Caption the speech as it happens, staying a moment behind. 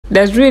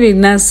Does really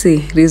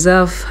Nancy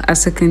deserve a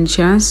second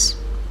chance?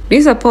 Do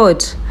you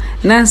support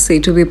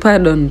Nancy to be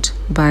pardoned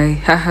by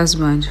her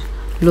husband,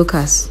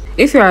 Lucas?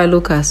 If you are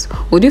Lucas,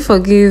 would you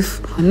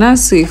forgive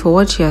Nancy for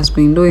what she has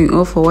been doing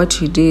or for what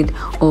she did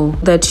or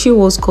that she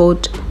was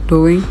caught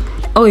doing?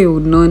 Or you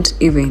would not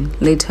even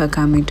let her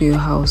come into your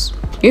house?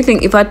 You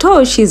think if at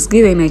all she's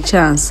given a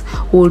chance,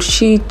 would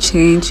she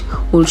change?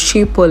 Would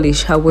she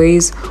polish her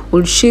ways?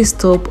 Would she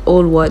stop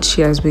all what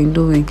she has been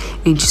doing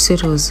and she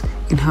settles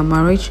in her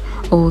marriage?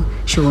 Or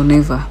she will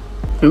never?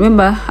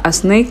 Remember, a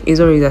snake is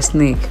always a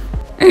snake.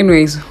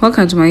 Anyways,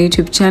 welcome to my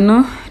YouTube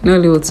channel,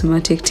 Nollywood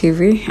Thematic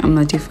TV. I'm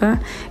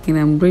Latifa and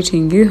I'm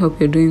greeting you.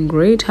 Hope you're doing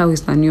great. How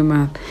is the new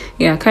month?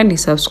 Yeah, kindly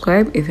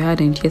subscribe if you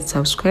hadn't yet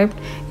subscribed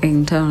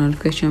and turn on the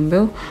notification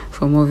bell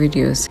for more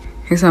videos.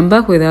 Yes, I'm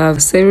back with our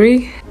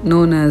series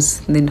known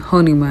as the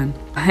HORNEY Man.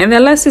 In the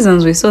last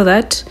seasons, we saw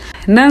that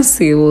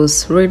Nancy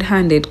was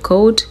red-handed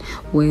caught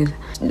with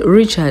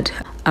Richard,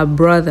 a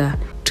brother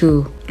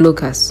to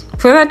Lucas.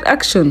 For that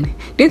action,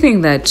 do you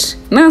think that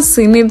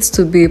Nancy needs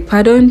to be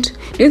pardoned?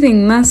 Do you think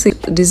Nancy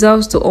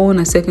deserves to own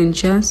a second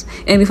chance?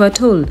 And if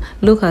at all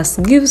Lucas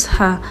gives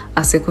her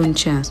a second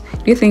chance,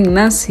 do you think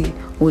Nancy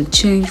will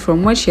change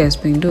from what she has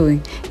been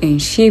doing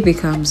and she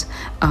becomes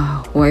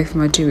a wife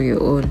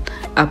material or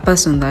a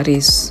person that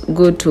is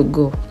good to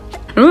go?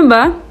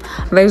 Remember,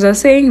 there's a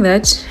saying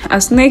that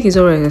a snake is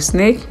always a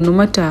snake. No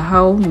matter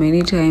how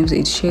many times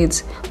it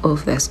shades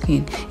off the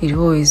skin, it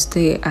will always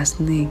stay a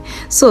snake.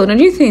 So don't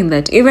you think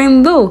that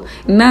even though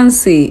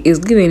Nancy is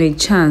given a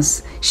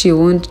chance, she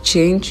won't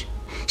change?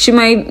 She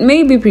might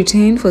maybe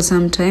pretend for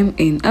some time,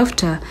 and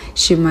after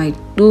she might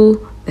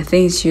do the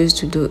things she used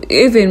to do,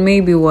 even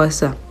maybe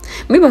worse.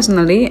 Me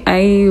personally,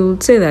 I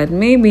would say that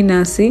maybe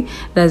Nancy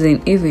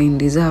doesn't even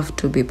deserve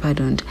to be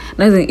pardoned,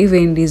 doesn't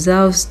even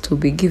deserve to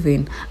be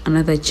given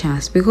another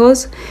chance,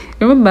 because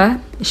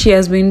remember, she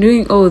has been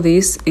doing all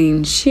this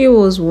and she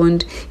was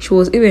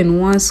even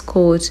once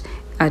caught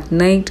at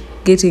night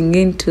getting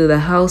into the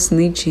house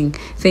snitching,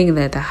 thinking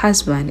that the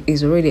husband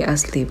is already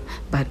asleep,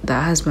 but the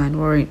husband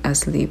weren't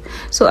asleep.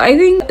 So I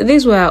think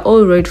these were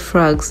all red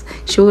flags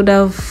she would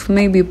have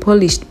maybe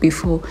polished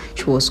before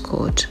she was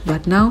caught,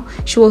 but now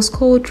she was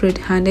caught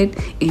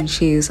red-handed and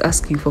she is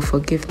asking for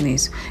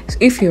forgiveness. So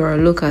if you are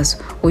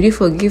Lucas, would you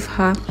forgive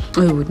her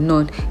or you would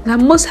not? The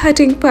most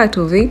hurting part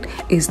of it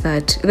is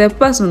that the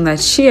person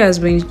that she has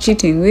been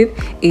cheating with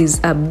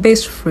is a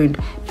best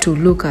friend to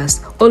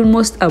Lucas,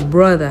 almost a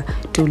brother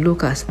to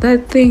Lucas.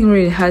 That thing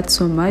really hurt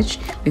so much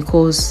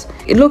because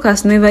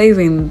Lucas never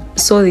even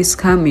saw this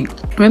coming.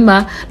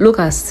 Remember,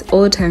 Lucas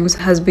all times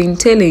has been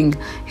telling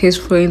his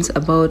friends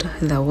about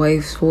the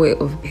wife's way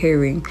of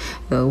behaving,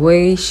 the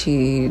way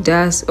she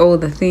does all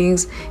the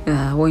things,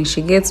 when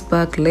she gets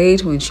back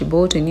late, when she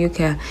bought a new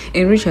car,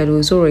 and Richard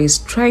was always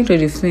trying to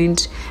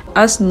defend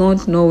us,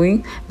 not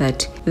knowing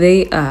that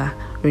they are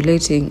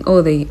relating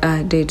or they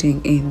are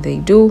dating and they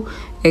do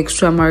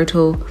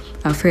extramarital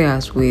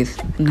affairs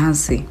with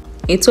Nancy.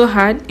 It's so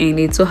hard and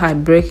it's so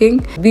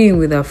heartbreaking being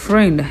with a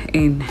friend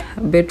and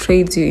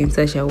betrays you in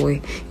such a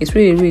way. It's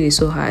really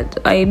so hard.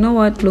 I know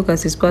what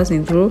Lucas is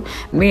passing through.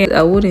 Me,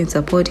 I wouldn't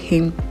support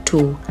him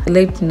to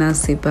let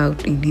Nancy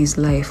back in his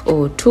life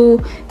or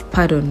to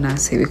pardon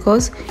Nancy,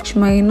 because she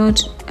might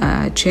not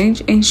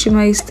change and she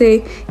might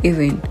stay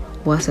even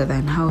worse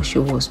than how she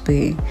was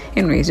being.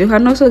 Anyways, you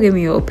can also give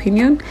me your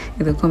opinion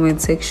in the comment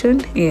section.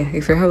 Yeah,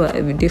 if you have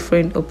a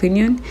different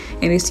opinion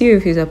and it's you,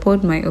 if you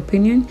support my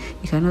opinion,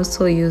 you can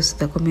also use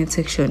the comment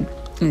section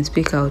and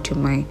speak out your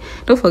mind.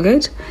 Don't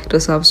forget to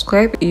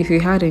subscribe. If you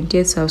hadn't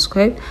yet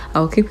subscribed,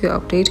 I'll keep you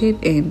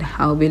updated and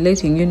I'll be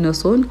letting you know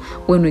soon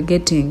when we're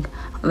getting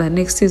the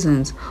next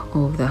seasons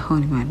of the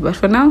HORNEY Man. But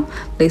for now,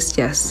 let's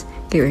just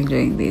keep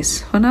enjoying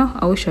this. For now,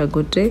 I wish you a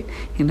good day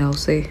and I'll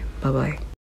say bye bye.